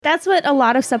That's what a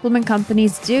lot of supplement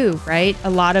companies do, right?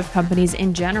 A lot of companies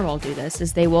in general do this,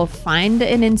 is they will find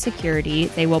an insecurity,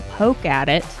 they will poke at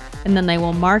it, and then they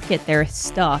will market their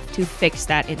stuff to fix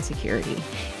that insecurity.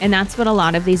 And that's what a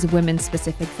lot of these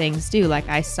women-specific things do. Like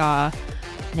I saw,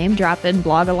 name dropping,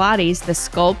 Blogilates, the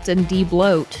Sculpt and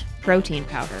De-Bloat protein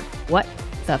powder. What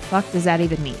the fuck does that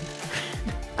even mean?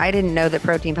 I didn't know that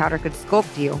protein powder could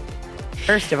sculpt you.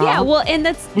 First of all. Yeah, well, and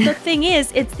that's the thing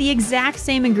is, it's the exact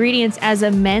same ingredients as a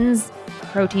men's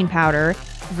protein powder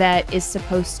that is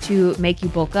supposed to make you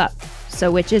bulk up.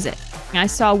 So which is it? I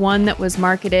saw one that was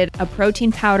marketed a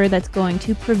protein powder that's going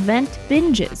to prevent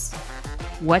binges.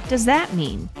 What does that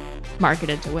mean?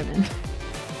 Marketed to women.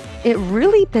 It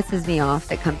really pisses me off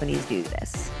that companies do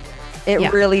this.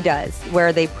 It really does,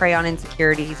 where they prey on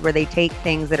insecurities, where they take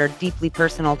things that are deeply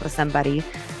personal to somebody,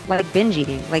 like binge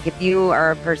eating. Like if you are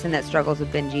a person that struggles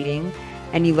with binge eating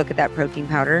and you look at that protein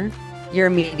powder, you're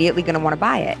immediately going to want to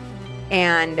buy it.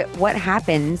 And what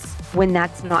happens when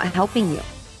that's not helping you?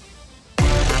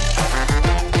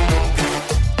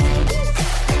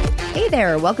 Hey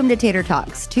there, welcome to Tater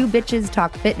Talks, two bitches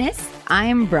talk fitness.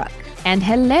 I'm Brooke. And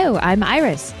hello, I'm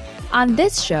Iris. On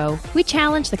this show, we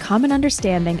challenge the common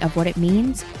understanding of what it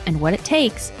means and what it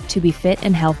takes to be fit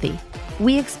and healthy.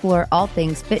 We explore all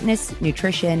things fitness,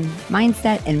 nutrition,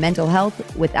 mindset, and mental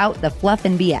health without the fluff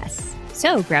and BS.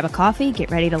 So grab a coffee,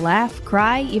 get ready to laugh,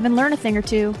 cry, even learn a thing or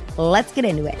two. Let's get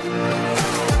into it.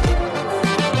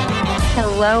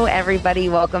 Hello, everybody.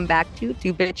 Welcome back to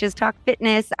Two Bitches Talk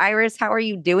Fitness. Iris, how are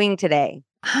you doing today?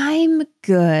 I'm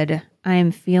good.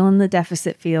 I'm feeling the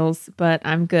deficit feels, but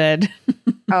I'm good.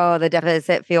 Oh, the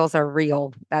deficit feels are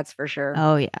real. That's for sure.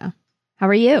 Oh, yeah. How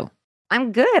are you?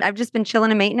 I'm good. I've just been chilling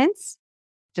in maintenance.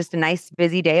 Just a nice,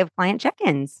 busy day of client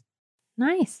check-ins.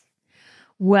 Nice.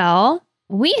 Well,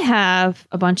 we have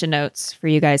a bunch of notes for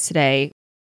you guys today.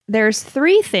 There's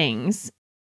 3 things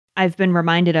I've been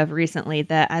reminded of recently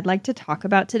that I'd like to talk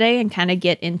about today and kind of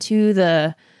get into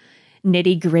the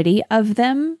nitty-gritty of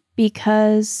them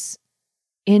because,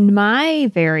 in my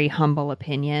very humble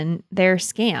opinion, they're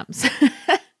scams.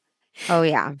 Oh,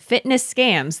 yeah. Fitness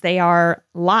scams. They are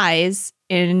lies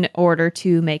in order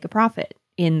to make a profit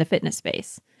in the fitness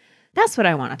space. That's what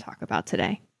I want to talk about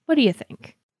today. What do you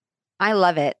think? I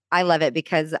love it. I love it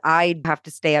because I have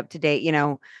to stay up to date,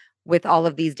 with all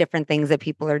of these different things that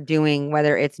people are doing,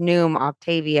 whether it's Noom,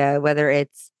 Optavia, whether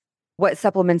it's what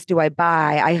supplements do I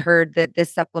buy? I heard that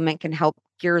this supplement can help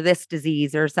cure this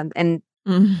disease or something.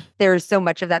 And there's so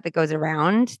much of that goes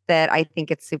around that I think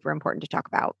it's super important to talk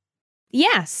about.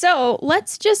 Yeah, so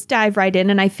let's just dive right in.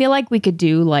 And I feel like we could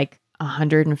do like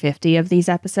 150 of these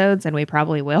episodes, and we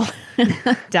probably will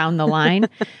down the line.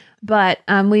 But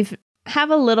we've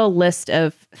have a little list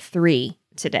of 3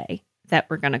 today that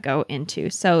we're going to go into.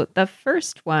 So the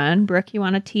first one, Brooke, you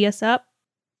want to tee us up?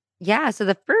 Yeah, so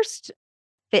the first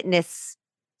fitness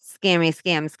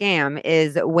scam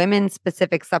is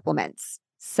women-specific supplements.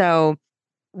 So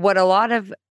what a lot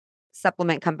of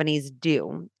supplement companies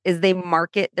do is they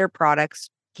market their products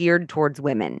geared towards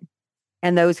women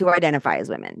and those who identify as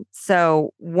women.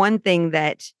 So one thing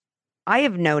that I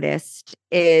have noticed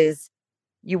is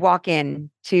you walk in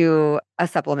to a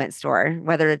supplement store,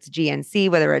 whether it's GNC,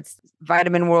 whether it's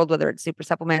Vitamin World, whether it's Super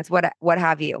Supplements, what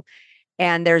have you.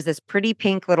 And there's this pretty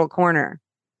pink little corner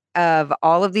of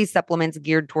all of these supplements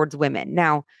geared towards women.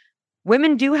 Now,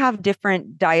 women do have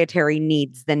different dietary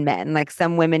needs than men. Like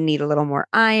some women need a little more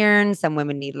iron, some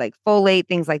women need like folate,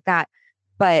 things like that.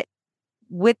 But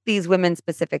with these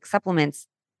women-specific supplements,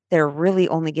 they're really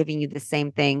only giving you the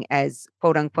same thing as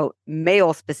quote unquote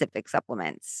male-specific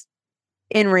supplements.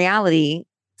 In reality,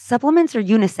 supplements are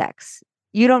unisex.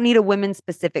 You don't need a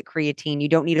women-specific creatine. You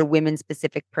don't need a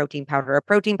women-specific protein powder. A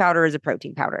protein powder is a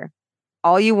protein powder.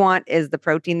 All you want is the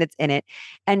protein that's in it.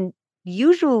 And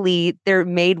usually they're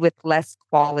made with less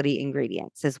quality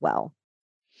ingredients as well.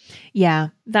 Yeah,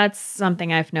 that's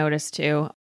something I've noticed too.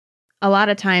 A lot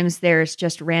of times there's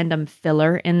just random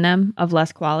filler in them of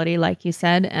less quality, like you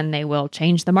said, and they will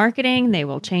change the marketing, they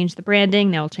will change the branding,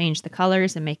 they'll change the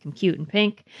colors and make them cute and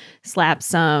pink, slap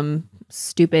some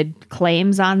stupid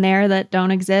claims on there that don't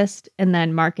exist, and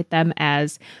then market them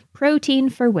as protein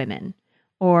for women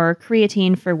or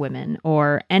creatine for women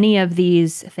or any of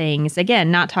these things. Again,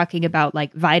 not talking about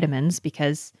like vitamins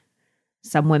because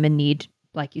some women need,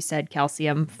 like you said,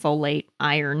 calcium, folate,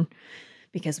 iron,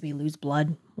 because we lose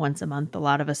blood once a month. A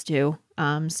lot of us do.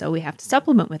 So we have to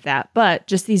supplement with that. But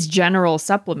just these general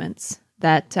supplements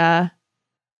that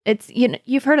it's,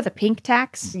 you've heard of the pink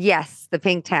tax? Yes, the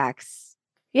pink tax.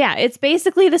 Yeah, it's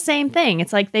basically the same thing.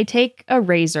 It's like they take a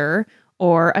razor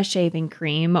or a shaving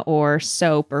cream or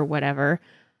soap or whatever,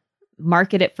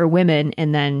 market it for women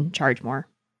and then charge more.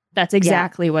 That's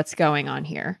exactly what's going on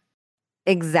here.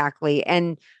 Exactly.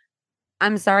 And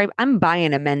I'm sorry, I'm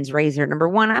buying a men's razor. Number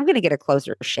one, I'm going to get a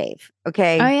closer shave.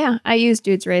 Okay. Oh, yeah. I use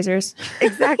dudes' razors.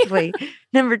 Exactly.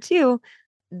 Number two,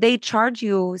 they charge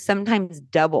you sometimes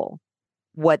double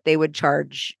what they would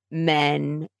charge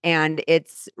men. And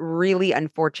it's really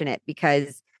unfortunate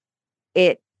because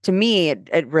to me,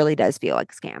 it really does feel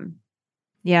like a scam.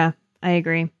 Yeah, I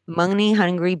agree. Money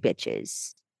hungry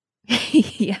bitches.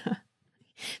 Yeah.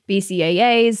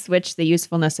 BCAAs, which the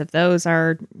usefulness of those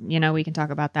are, we can talk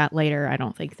about that later. I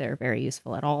don't think they're very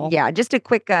useful at all. Yeah. Just a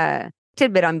quick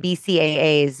tidbit on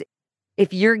BCAAs.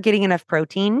 If you're getting enough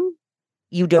protein,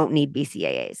 you don't need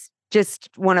BCAAs. Just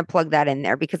want to plug that in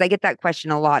there because I get that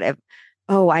question a lot of,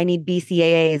 oh, I need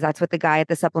BCAAs. That's what the guy at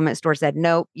the supplement store said.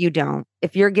 No, you don't.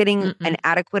 If you're getting an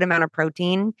adequate amount of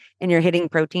protein and you're hitting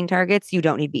protein targets, you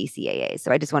don't need BCAAs.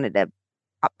 So I just wanted to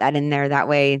pop that in there. That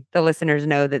way the listeners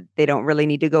know that they don't really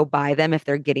need to go buy them if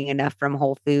they're getting enough from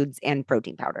Whole Foods and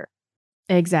protein powder.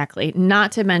 Exactly.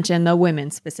 Not to mention the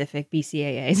women-specific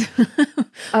BCAAs.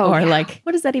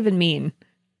 What does that even mean?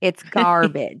 It's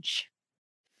garbage.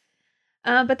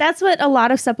 But that's what a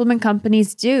lot of supplement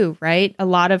companies do, right? A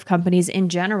lot of companies in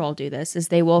general do this, is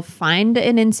they will find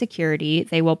an insecurity,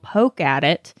 they will poke at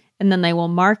it, and then they will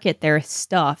market their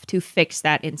stuff to fix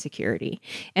that insecurity.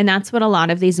 And that's what a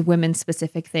lot of these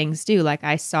women-specific things do. Like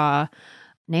I saw,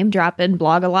 name dropping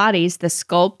Blogilates, the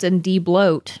Sculpt and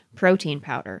Debloat protein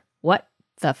powder. What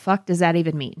the fuck does that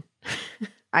even mean?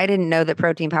 I didn't know that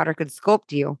protein powder could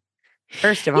sculpt you.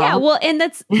 First of all. Yeah, well, and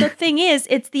that's the thing is,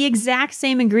 it's the exact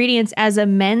same ingredients as a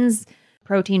men's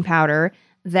protein powder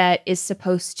that is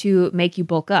supposed to make you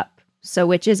bulk up. So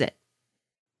which is it?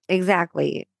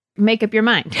 Exactly. Make up your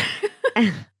mind.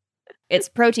 It's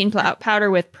protein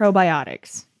powder with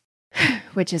probiotics,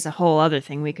 which is a whole other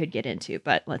thing we could get into,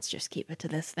 but let's just keep it to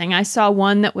this thing. I saw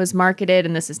one that was marketed,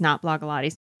 and this is not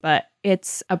Blogilates, but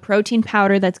it's a protein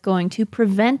powder that's going to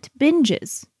prevent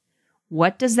binges.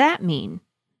 What does that mean?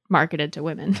 Marketed to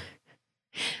women.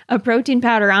 A protein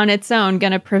powder on its own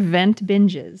going to prevent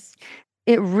binges.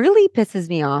 It really pisses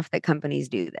me off that companies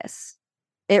do this.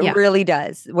 It really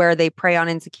does, where they prey on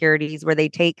insecurities, where they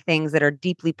take things that are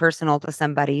deeply personal to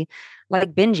somebody,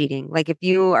 like binge eating. Like if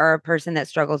you are a person that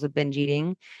struggles with binge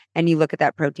eating and you look at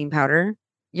that protein powder,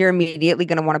 you're immediately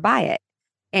going to want to buy it.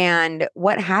 And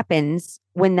what happens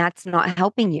when that's not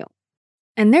helping you?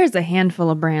 And there's a handful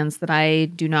of brands that I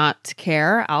do not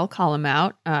care. I'll call them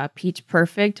out. Peach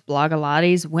Perfect,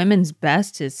 Blogilates, Women's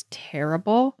Best is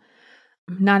terrible.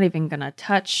 I'm not even going to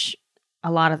touch a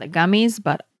lot of the gummies,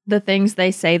 but the things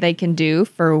they say they can do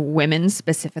for women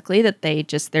specifically, that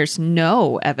there's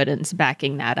no evidence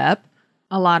backing that up.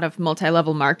 A lot of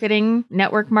multi-level marketing,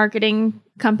 network marketing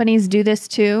companies do this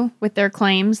too with their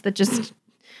claims that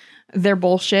they're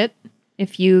bullshit.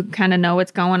 If you kind of know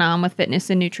what's going on with fitness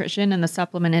and nutrition in the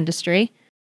supplement industry,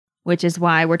 which is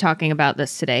why we're talking about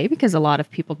this today, because a lot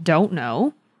of people don't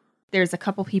know. There's a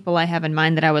couple people I have in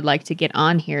mind that I would like to get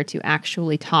on here to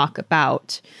actually talk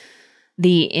about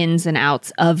the ins and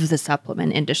outs of the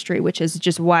supplement industry, which is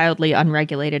just wildly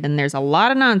unregulated. And there's a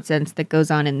lot of nonsense that goes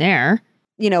on in there.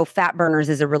 Fat burners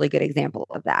is a really good example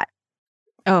of that.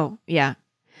 Oh, yeah.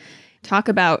 Talk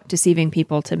about deceiving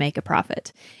people to make a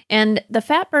profit. And the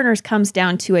fat burners comes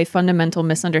down to a fundamental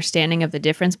misunderstanding of the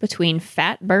difference between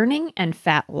fat burning and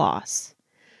fat loss,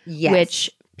 which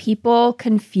people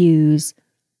confuse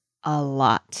a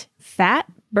lot. Fat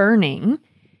burning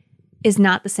is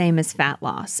not the same as fat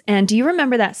loss. And do you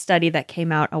remember that study that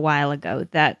came out a while ago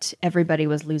that everybody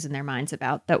was losing their minds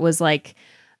about? That was like,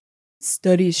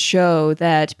 studies show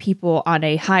that people on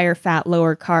a higher fat,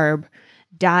 lower carb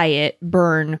diet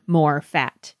burn more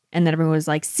fat. And then everyone was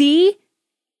like, see,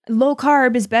 low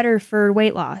carb is better for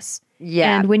weight loss.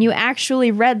 Yeah. And when you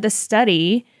actually read the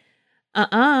study,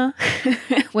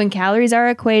 when calories are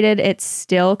equated, it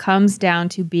still comes down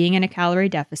to being in a calorie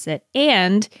deficit.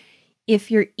 And if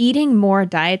you're eating more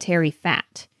dietary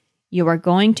fat, you are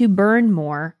going to burn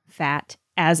more fat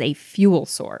as a fuel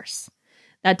source.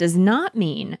 That does not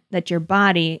mean that your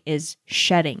body is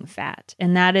shedding fat.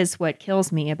 And that is what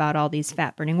kills me about all these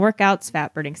fat-burning workouts,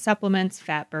 fat-burning supplements,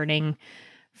 fat-burning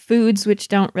foods, which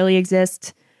don't really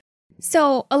exist.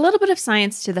 So a little bit of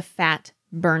science to the fat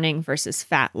burning versus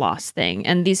fat loss thing.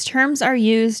 And these terms are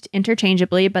used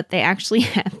interchangeably, but they actually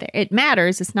it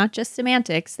matters. It's not just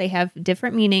semantics. They have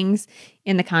different meanings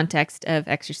in the context of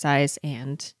exercise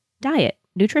and diet,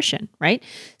 nutrition, right?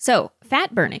 So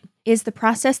fat burning is the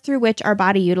process through which our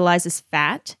body utilizes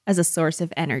fat as a source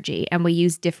of energy. And we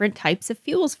use different types of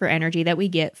fuels for energy that we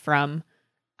get from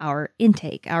our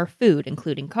intake, our food,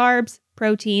 including carbs,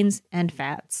 proteins, and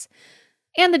fats.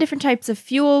 And the different types of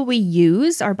fuel we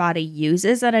use, our body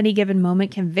uses at any given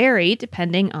moment, can vary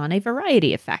depending on a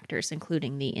variety of factors,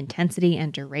 including the intensity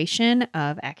and duration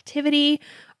of activity,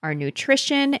 our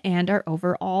nutrition, and our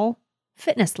overall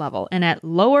fitness level. And at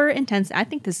lower intensity, I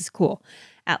think this is cool.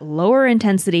 At lower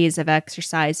intensities of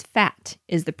exercise, fat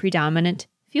is the predominant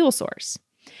fuel source.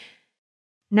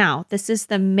 Now, this is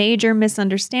the major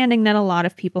misunderstanding that a lot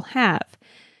of people have.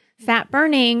 Fat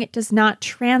burning does not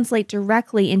translate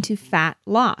directly into fat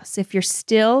loss. If you're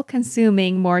still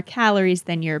consuming more calories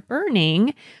than you're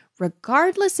burning,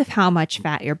 regardless of how much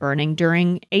fat you're burning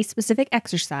during a specific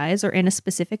exercise or in a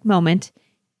specific moment,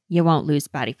 you won't lose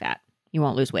body fat. You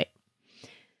won't lose weight.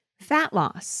 Fat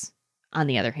loss, on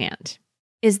the other hand,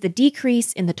 is the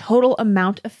decrease in the total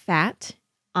amount of fat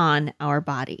on our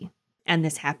body. And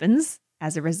this happens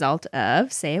as a result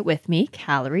of, say it with me,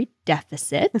 calorie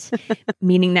deficit,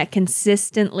 meaning that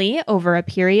consistently over a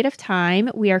period of time,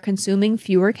 we are consuming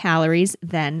fewer calories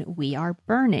than we are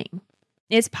burning.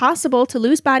 It's possible to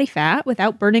lose body fat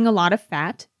without burning a lot of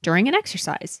fat during an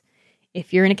exercise.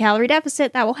 If you're in a calorie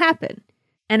deficit, that will happen.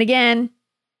 And again,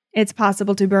 it's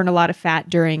possible to burn a lot of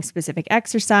fat during specific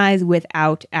exercise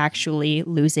without actually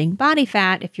losing body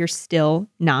fat if you're still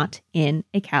not in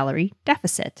a calorie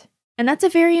deficit. And that's a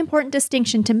very important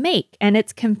distinction to make, and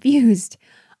it's confused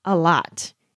a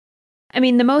lot. I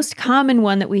mean, the most common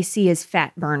one that we see is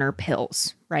fat burner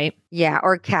pills, right? Yeah,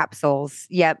 or capsules.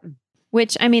 Yep.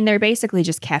 Which, I mean, they're basically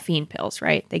just caffeine pills,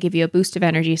 right? They give you a boost of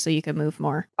energy so you can move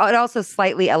more. It also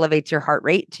slightly elevates your heart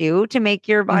rate too to make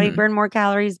your body burn more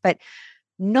calories, but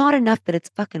not enough that it's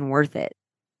fucking worth it.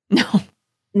 No.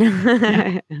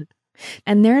 No.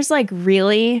 And there's like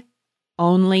really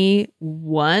only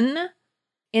one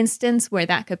instance where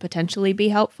that could potentially be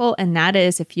helpful, and that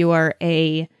is if you are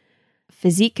a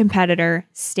physique competitor,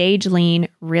 stage lean,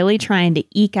 really trying to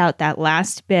eke out that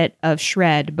last bit of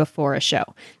shred before a show.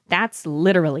 That's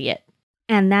literally it.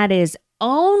 And that is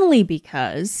only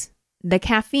because the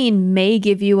caffeine may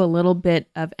give you a little bit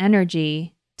of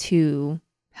energy to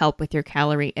help with your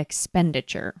calorie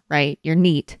expenditure, right? Your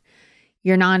NEAT,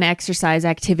 your non-exercise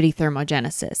activity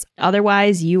thermogenesis.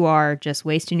 Otherwise, you are just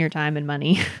wasting your time and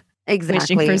money.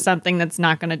 Exactly. Wishing for something that's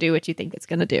not going to do what you think it's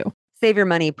going to do. Save your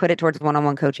money, put it towards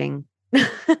one-on-one coaching.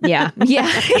 Yeah,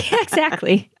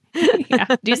 exactly.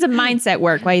 Yeah, do some mindset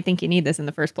work. Why you think you need this in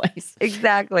the first place.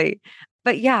 Exactly.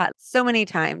 But yeah, so many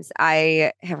times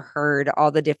I have heard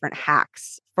all the different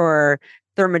hacks for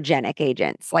thermogenic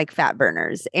agents like fat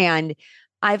burners. And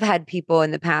I've had people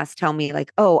in the past tell me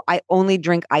like, oh, I only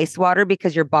drink ice water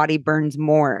because your body burns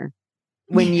more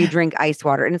when you drink ice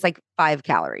water. And it's like 5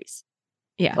 calories.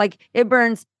 Yeah. Like it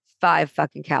burns 5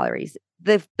 fucking calories.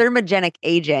 The thermogenic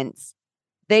agents,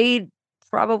 they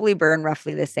probably burn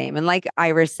roughly the same. And like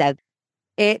Iris said,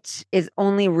 it is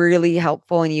only really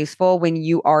helpful and useful when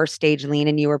you are stage lean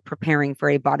and you are preparing for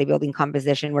a bodybuilding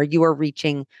composition where you are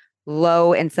reaching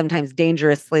low and sometimes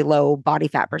dangerously low body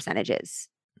fat percentages.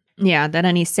 Yeah, that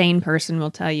any sane person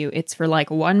will tell you it's for like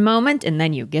one moment and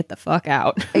then you get the fuck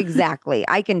out. Exactly.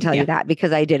 I can tell you that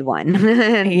because I did one.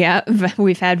 Yeah,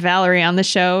 we've had Valerie on the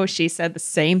show. She said the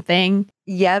same thing.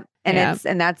 Yep.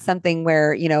 And that's something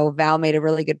where, Val made a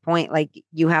really good point. Like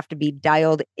you have to be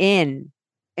dialed in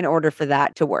order for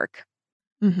that to work.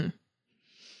 Mm-hmm.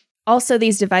 Also,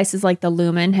 these devices like the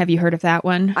Lumen, have you heard of that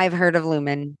one? I've heard of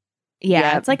Lumen.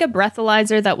 Yeah, It's like a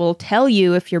breathalyzer that will tell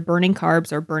you if you're burning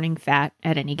carbs or burning fat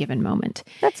at any given moment.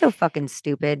 That's so fucking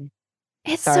stupid.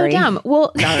 It's so dumb.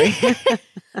 Well, sorry.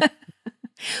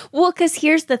 Well, because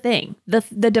here's the thing.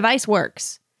 The device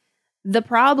works. The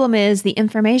problem is the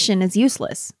information is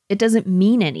useless. It doesn't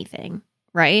mean anything,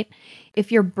 right?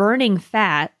 If you're burning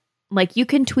fat, like you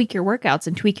can tweak your workouts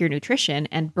and tweak your nutrition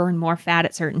and burn more fat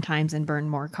at certain times and burn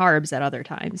more carbs at other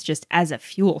times, just as a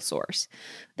fuel source.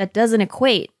 That doesn't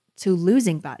equate to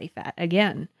losing body fat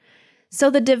again. So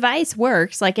the device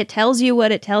works, like it tells you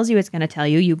what it tells you it's going to tell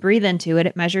you. You breathe into it,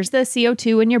 it measures the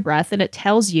CO2 in your breath, and it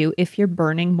tells you if you're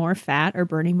burning more fat or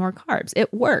burning more carbs.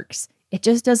 It works. It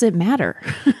just doesn't matter.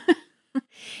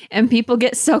 And people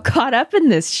get so caught up in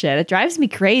this shit. It drives me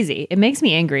crazy. It makes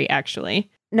me angry,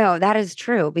 actually. No, that is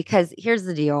true because here's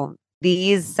the deal.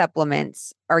 These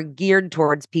supplements are geared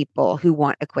towards people who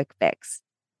want a quick fix.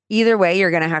 Either way,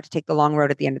 you're going to have to take the long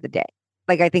road at the end of the day.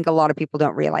 Like, I think a lot of people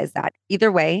don't realize that.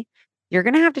 Either way, you're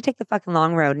going to have to take the fucking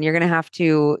long road and you're going to have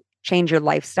to change your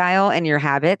lifestyle and your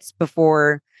habits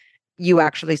before you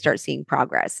actually start seeing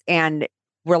progress. And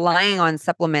relying on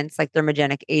supplements like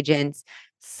thermogenic agents,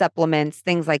 supplements,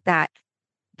 things like that,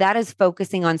 that is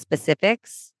focusing on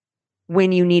specifics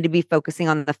when you need to be focusing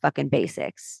on the fucking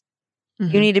basics.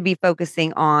 You need to be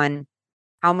focusing on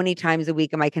how many times a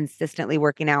week am I consistently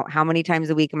working out? How many times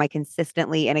a week am I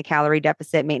consistently in a calorie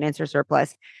deficit, maintenance, or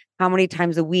surplus? How many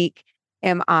times a week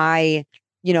am I,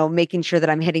 making sure that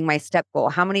I'm hitting my step goal?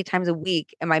 How many times a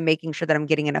week am I making sure that I'm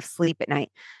getting enough sleep at night?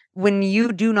 When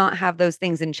you do not have those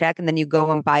things in check and then you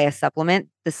go and buy a supplement,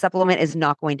 the supplement is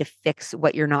not going to fix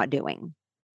what you're not doing.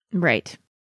 Right.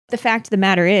 The fact of the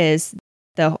matter is,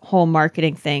 the whole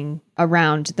marketing thing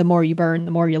around the more you burn,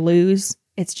 the more you lose,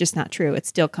 it's just not true. It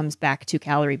still comes back to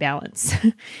calorie balance.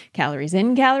 Calories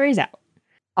in, calories out.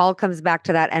 All comes back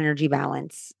to that energy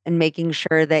balance and making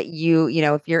sure that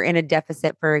if you're in a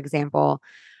deficit, for example,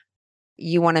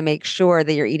 you want to make sure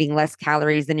that you're eating less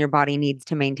calories than your body needs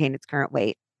to maintain its current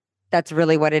weight. That's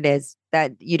really what it is.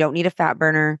 That you don't need a fat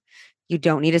burner. You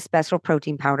don't need a special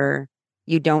protein powder.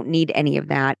 You don't need any of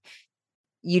that.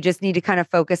 You just need to kind of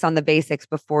focus on the basics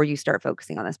before you start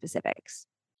focusing on the specifics.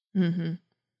 Mm-hmm.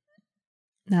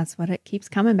 That's what it keeps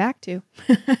coming back to.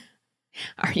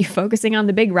 Are you focusing on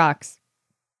the big rocks?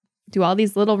 Do all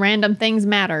these little random things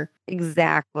matter?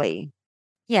 Exactly.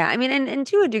 Yeah. I mean, and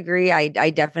to a degree, I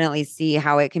definitely see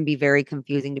how it can be very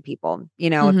confusing to people.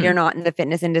 If you're not in the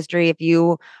fitness industry, if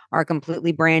you are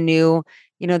completely brand new,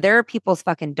 there are people's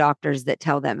fucking doctors that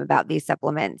tell them about these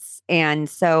supplements. And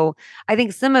so I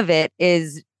think some of it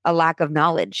is a lack of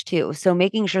knowledge too. So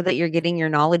making sure that you're getting your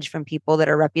knowledge from people that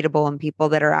are reputable and people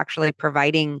that are actually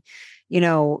providing,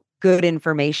 good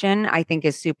information, I think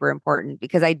is super important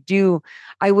because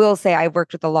I will say I've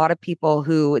worked with a lot of people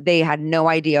who they had no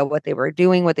idea what they were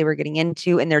doing, what they were getting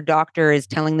into, and their doctor is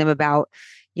telling them about,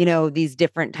 these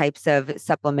different types of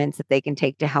supplements that they can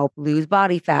take to help lose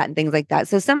body fat and things like that.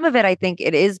 So some of it, I think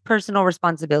it is personal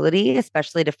responsibility,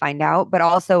 especially to find out, but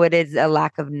also it is a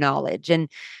lack of knowledge. And,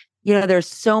 there's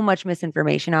so much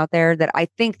misinformation out there that I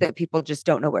think that people just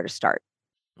don't know where to start.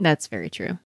 That's very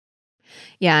true.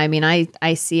 Yeah, I mean,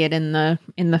 I see it in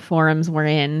the forums we're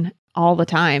in all the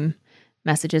time.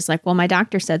 Messages like, well, my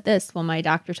doctor said this. Well, my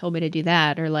doctor told me to do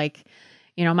that. Or like,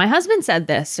 my husband said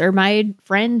this, or my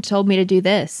friend told me to do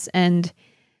this. And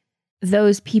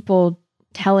those people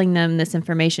telling them this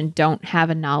information don't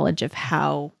have a knowledge of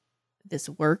how this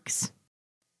works.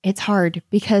 It's hard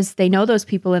because they know those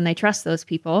people and they trust those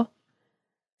people.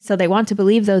 So they want to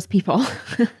believe those people.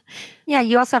 Yeah,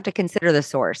 you also have to consider the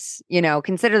source.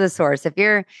 Consider the source.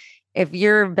 If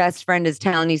your best friend is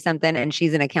telling you something and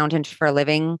she's an accountant for a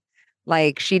living,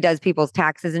 like she does people's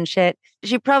taxes and shit,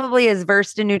 she probably is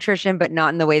versed in nutrition, but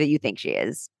not in the way that you think she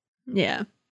is. Yeah.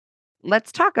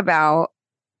 Let's talk about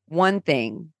one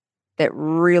thing that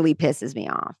really pisses me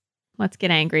off. Let's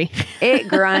get angry. It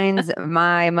grinds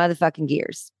my motherfucking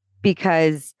gears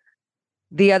because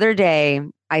the other day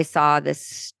I saw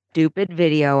this stupid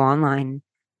video online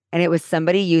and it was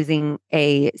somebody using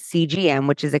a CGM,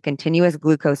 which is a continuous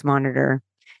glucose monitor,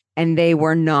 and they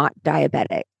were not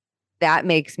diabetic. That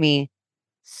makes me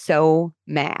so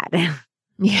mad.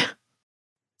 Yeah.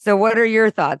 So what are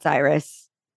your thoughts, Iris?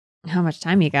 How much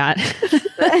time you got?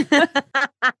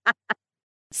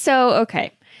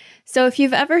 Okay. So if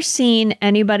you've ever seen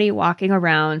anybody walking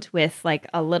around with like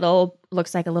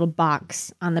looks like a little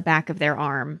box on the back of their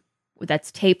arm that's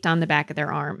taped on the back of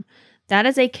their arm, that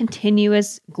is a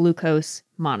continuous glucose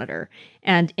monitor.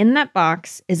 And in that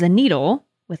box is a needle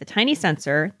with a tiny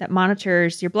sensor that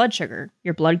monitors your blood sugar,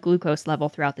 your blood glucose level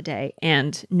throughout the day.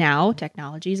 And now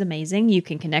technology is amazing. You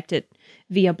can connect it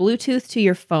via Bluetooth to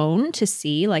your phone to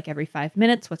see like every 5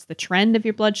 minutes, what's the trend of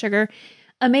your blood sugar.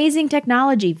 Amazing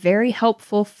technology, very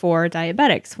helpful for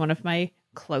diabetics. One of my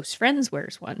close friends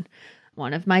wears one.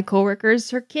 One of my coworkers,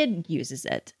 her kid uses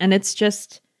it. And it's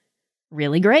just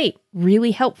really great, really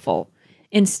helpful.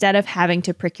 Instead of having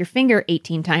to prick your finger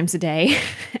 18 times a day,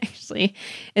 actually,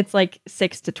 it's like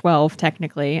 6 to 12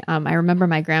 technically. I remember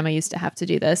my grandma used to have to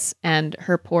do this, and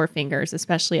her poor fingers,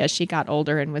 especially as she got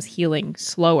older and was healing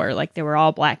slower, like they were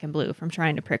all black and blue from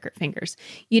trying to prick her fingers.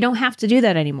 You don't have to do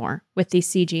that anymore with these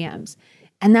CGMs.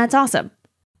 And that's awesome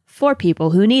for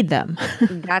people who need them.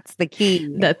 That's the key.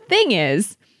 The thing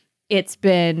is, it's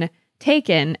been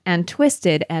taken and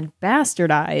twisted and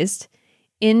bastardized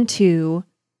into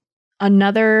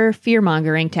another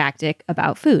fear-mongering tactic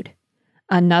about food.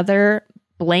 Another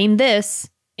blame this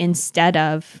instead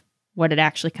of what it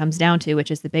actually comes down to,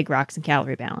 which is the big rocks and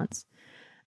calorie balance.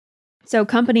 So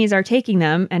companies are taking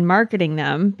them and marketing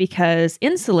them because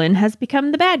insulin has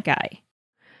become the bad guy.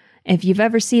 If you've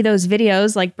ever seen those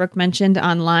videos, like Brooke mentioned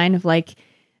online, of like,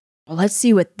 well, let's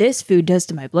see what this food does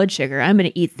to my blood sugar. I'm going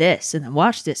to eat this and then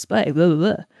watch this spike, blah, blah,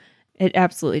 blah. It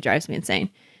absolutely drives me insane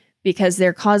because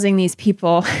they're causing these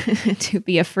people to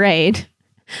be afraid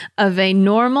of a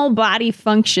normal body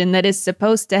function that is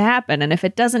supposed to happen. And if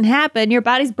it doesn't happen, your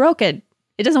body's broken.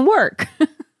 It doesn't work.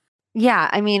 Yeah,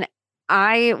 I mean,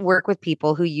 I work with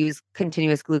people who use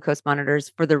continuous glucose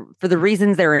monitors for the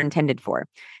reasons they're intended for.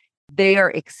 They are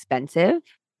expensive.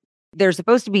 They're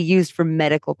supposed to be used for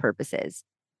medical purposes.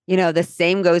 The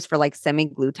same goes for like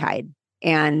semaglutide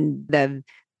and the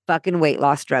fucking weight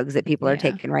loss drugs that people are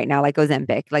taking right now, like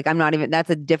Ozempic. Like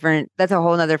that's a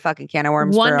whole nother fucking can of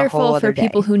worms for a whole Wonderful other for day.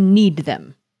 people who need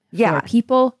them. Yeah. For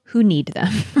people who need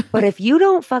them. But if you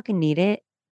don't fucking need it,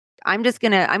 I'm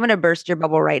gonna burst your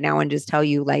bubble right now and just tell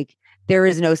you, like, there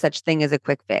is no such thing as a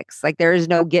quick fix. Like, there is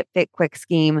no get fit quick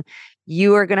scheme.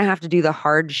 You are gonna have to do the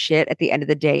hard shit at the end of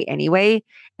the day anyway.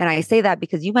 And I say that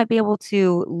because you might be able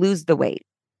to lose the weight,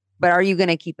 but are you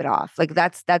gonna keep it off? Like,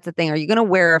 that's the thing. Are you gonna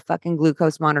wear a fucking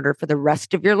glucose monitor for the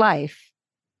rest of your life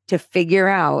to figure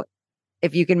out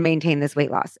if you can maintain this weight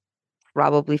loss?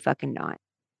 Probably fucking not.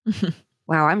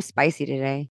 Wow, I'm spicy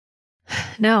today.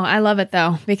 No, I love it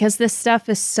though, because this stuff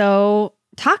is so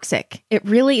toxic.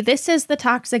 This is the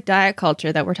toxic diet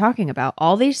culture that we're talking about.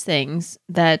 All these things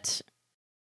that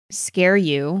scare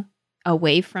you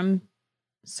away from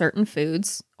certain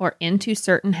foods or into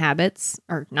certain habits,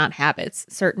 or not habits,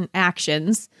 certain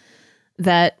actions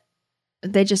that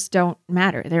they just don't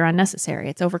matter. They're unnecessary.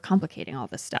 It's overcomplicating all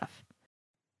this stuff.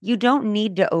 You don't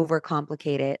need to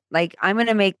overcomplicate it. Like, I'm going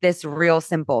to make this real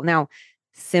simple. Now,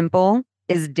 simple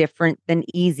is different than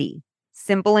easy.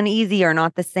 Simple and easy are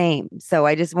not the same. So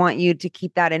I just want you to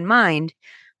keep that in mind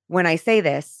when I say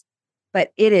this,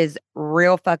 but it is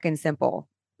real fucking simple.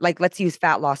 Like, let's use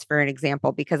fat loss for an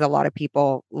example, because a lot of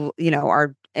people,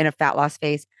 are in a fat loss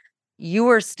phase. You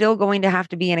are still going to have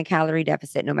to be in a calorie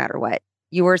deficit no matter what.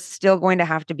 You are still going to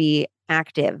have to be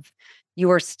active. You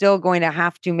are still going to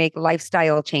have to make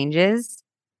lifestyle changes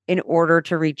in order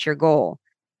to reach your goal.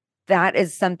 That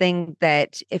is something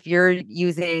that if you're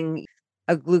using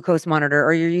a glucose monitor,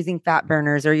 or you're using fat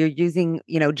burners, or you're using,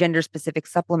 gender specific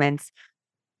supplements,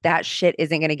 that shit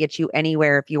isn't going to get you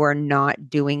anywhere if you are not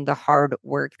doing the hard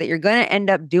work that you're going to end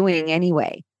up doing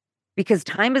anyway, because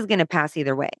time is going to pass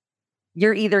either way.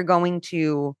 You're either going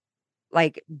to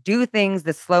like do things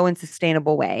the slow and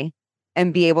sustainable way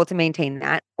and be able to maintain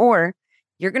that, or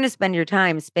you're going to spend your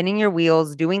time spinning your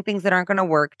wheels, doing things that aren't going to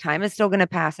work. Time is still going to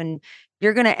pass, and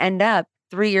you're going to end up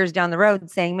 3 years down the road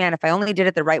saying, man, if I only did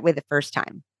it the right way the first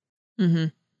time. Mm-hmm.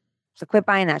 So quit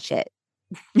buying that shit.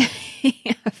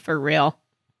 Yeah, for real.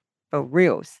 For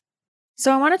reals.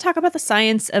 So I want to talk about the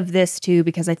science of this too,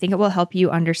 because I think it will help you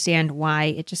understand why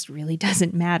it just really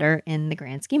doesn't matter in the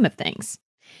grand scheme of things.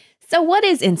 So what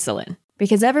is insulin?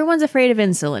 Because everyone's afraid of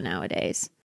insulin nowadays.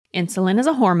 Insulin is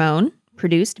a hormone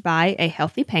produced by a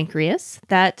healthy pancreas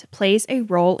that plays a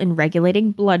role in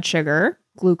regulating blood sugar,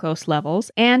 glucose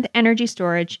levels, and energy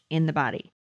storage in the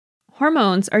body.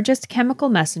 Hormones are just chemical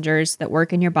messengers that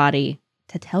work in your body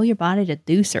to tell your body to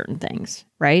do certain things,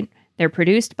 right? They're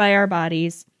produced by our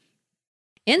bodies.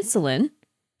 Insulin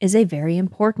is a very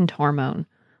important hormone.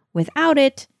 Without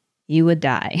it, you would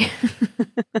die.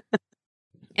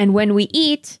 And when we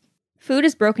eat, food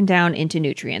is broken down into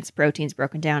nutrients. Protein's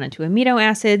broken down into amino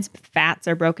acids. Fats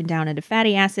are broken down into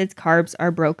fatty acids. Carbs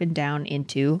are broken down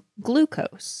into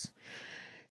glucose.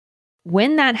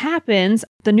 When that happens,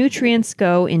 the nutrients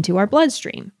go into our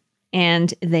bloodstream,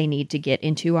 and they need to get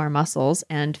into our muscles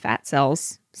and fat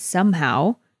cells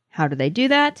somehow. How do they do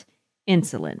that?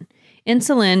 Insulin.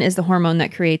 Insulin is the hormone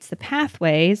that creates the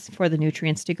pathways for the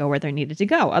nutrients to go where they're needed to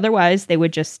go. Otherwise, they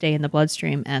would just stay in the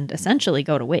bloodstream and essentially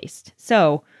go to waste.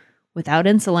 So without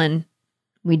insulin,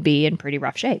 we'd be in pretty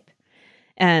rough shape.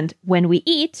 And when we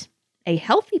eat, a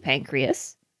healthy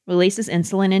pancreas releases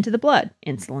insulin into the blood.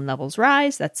 Insulin levels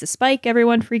rise. That's the spike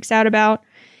everyone freaks out about.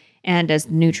 And as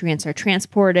nutrients are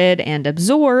transported and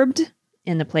absorbed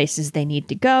in the places they need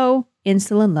to go,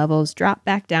 insulin levels drop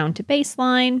back down to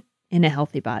baseline in a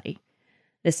healthy body.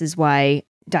 This is why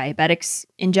diabetics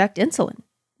inject insulin,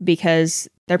 because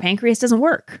their pancreas doesn't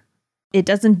work. It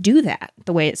doesn't do that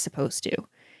the way it's supposed to.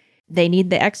 They need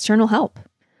the external help.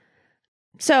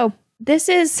 So this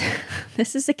is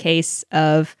a case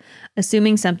of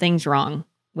assuming something's wrong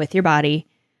with your body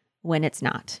when it's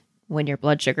not, when your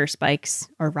blood sugar spikes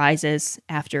or rises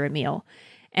after a meal.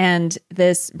 And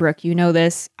this, Brooke, you know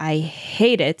this, I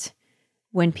hate it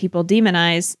when people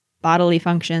demonize bodily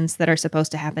functions that are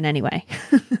supposed to happen anyway.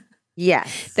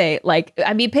 Yes.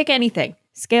 Pick anything.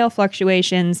 Scale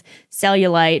fluctuations,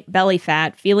 cellulite, belly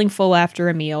fat, feeling full after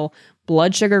a meal,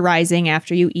 blood sugar rising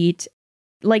after you eat.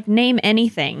 Like, name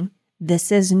anything.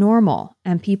 This is normal.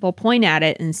 And people point at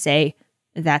it and say,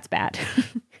 that's bad.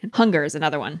 Hunger is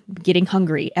another one. Getting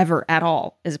hungry ever at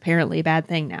all is apparently a bad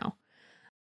thing now.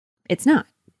 It's not.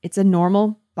 It's a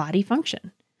normal body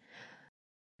function.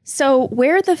 So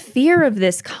where the fear of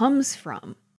this comes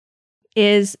from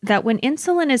is that when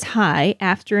insulin is high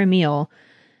after a meal,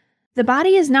 the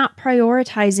body is not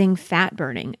prioritizing fat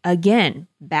burning. Again,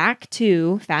 back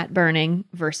to fat burning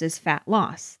versus fat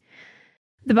loss.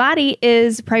 The body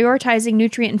is prioritizing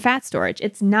nutrient and fat storage.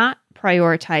 It's not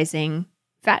prioritizing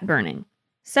fat burning.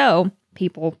 So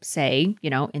people say,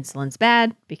 insulin's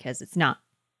bad because it's not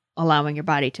allowing your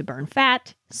body to burn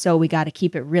fat. So we got to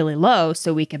keep it really low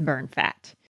so we can burn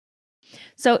fat.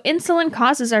 So insulin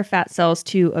causes our fat cells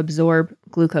to absorb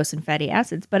glucose and fatty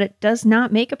acids, but it does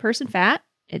not make a person fat.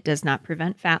 It does not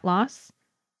prevent fat loss.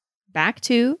 Back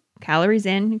to calories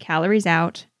in, calories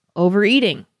out.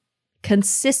 Overeating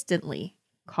consistently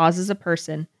causes a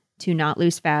person to not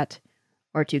lose fat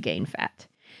or to gain fat.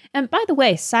 And by the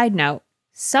way, side note,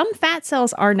 some fat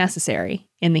cells are necessary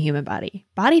in the human body.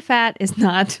 Body fat is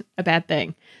not a bad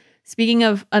thing. Speaking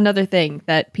of another thing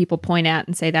that people point at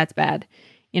and say that's bad,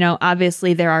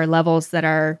 obviously there are levels that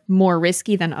are more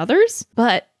risky than others,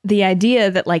 but the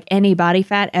idea that like any body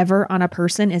fat ever on a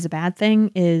person is a bad thing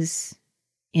is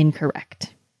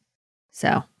incorrect.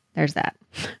 So there's that.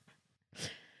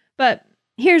 But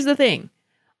here's the thing.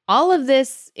 All of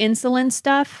this insulin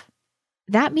stuff,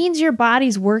 that means your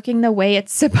body's working the way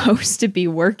it's supposed to be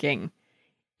working.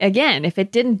 Again, if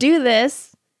it didn't do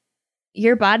this,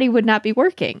 your body would not be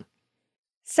working.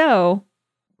 So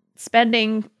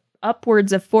spending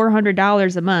upwards of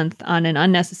 $400 a month on an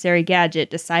unnecessary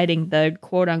gadget deciding the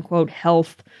quote unquote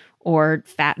health or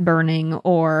fat burning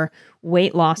or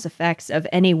weight loss effects of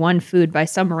any one food by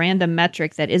some random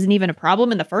metric that isn't even a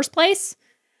problem in the first place.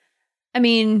 I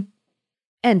mean,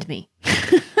 end me.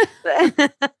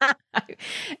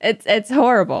 It's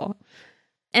horrible.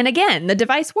 And again, the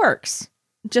device works.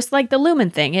 Just like the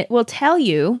Lumen thing, it will tell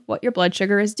you what your blood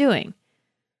sugar is doing.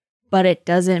 But it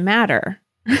doesn't matter.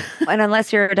 And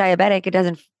unless you're a diabetic,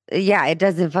 it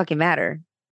doesn't fucking matter.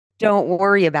 Don't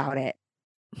worry about it.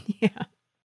 Yeah.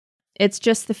 It's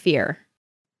just the fear.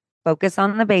 Focus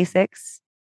on the basics.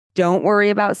 Don't worry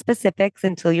about specifics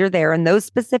until you're there. And those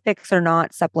specifics are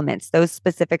not supplements. Those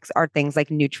specifics are things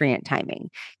like nutrient timing,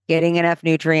 getting enough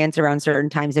nutrients around certain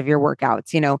times of your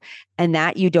workouts, and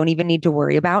that you don't even need to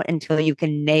worry about until you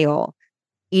can nail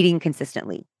eating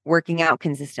consistently, working out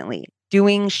consistently,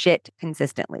 doing shit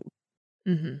consistently.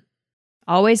 Mm-hmm.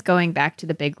 Always going back to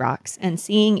the big rocks and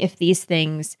seeing if these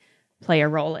things play a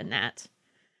role in that.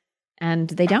 And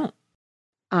they don't.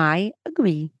 I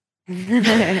agree.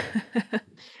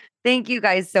 Thank you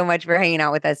guys so much for hanging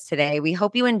out with us today. We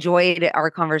hope you enjoyed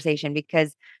our conversation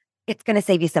because it's going to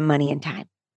save you some money and time.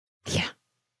 Yeah.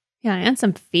 Yeah. And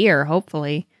some fear,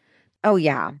 hopefully. Oh,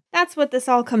 yeah. That's what this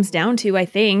all comes down to, I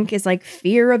think, is like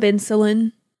fear of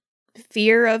insulin,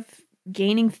 fear of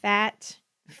gaining fat,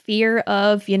 fear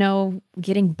of,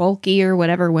 getting bulky or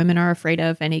whatever women are afraid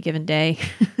of any given day.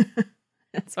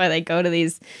 That's why they go to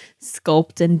these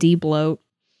sculpt and debloat.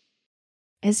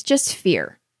 It's just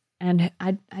fear. And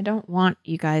I don't want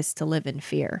you guys to live in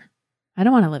fear. I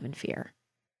don't want to live in fear.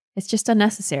 It's just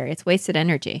unnecessary. It's wasted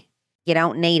energy. You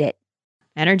don't need it.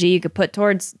 Energy you could put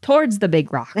towards the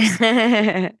big rocks.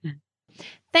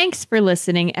 Thanks for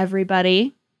listening,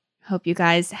 everybody. Hope you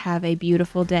guys have a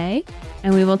beautiful day.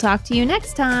 And we will talk to you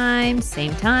next time,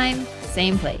 same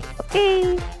place.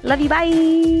 Okay. Love you.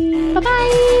 Bye.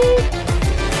 Bye-bye.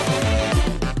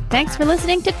 Thanks for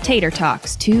listening to Tater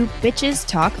Talks, two bitches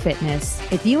talk fitness.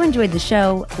 If you enjoyed the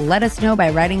show, let us know by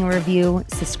writing a review,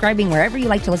 subscribing wherever you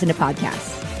like to listen to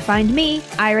podcasts. Find me,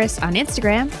 Iris, on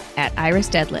Instagram at Iris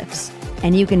Deadlifts.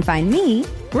 And you can find me,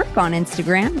 Brooke, on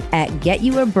Instagram at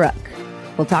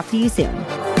GetYouABrooke. We'll talk to you soon.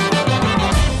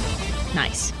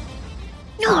 Nice.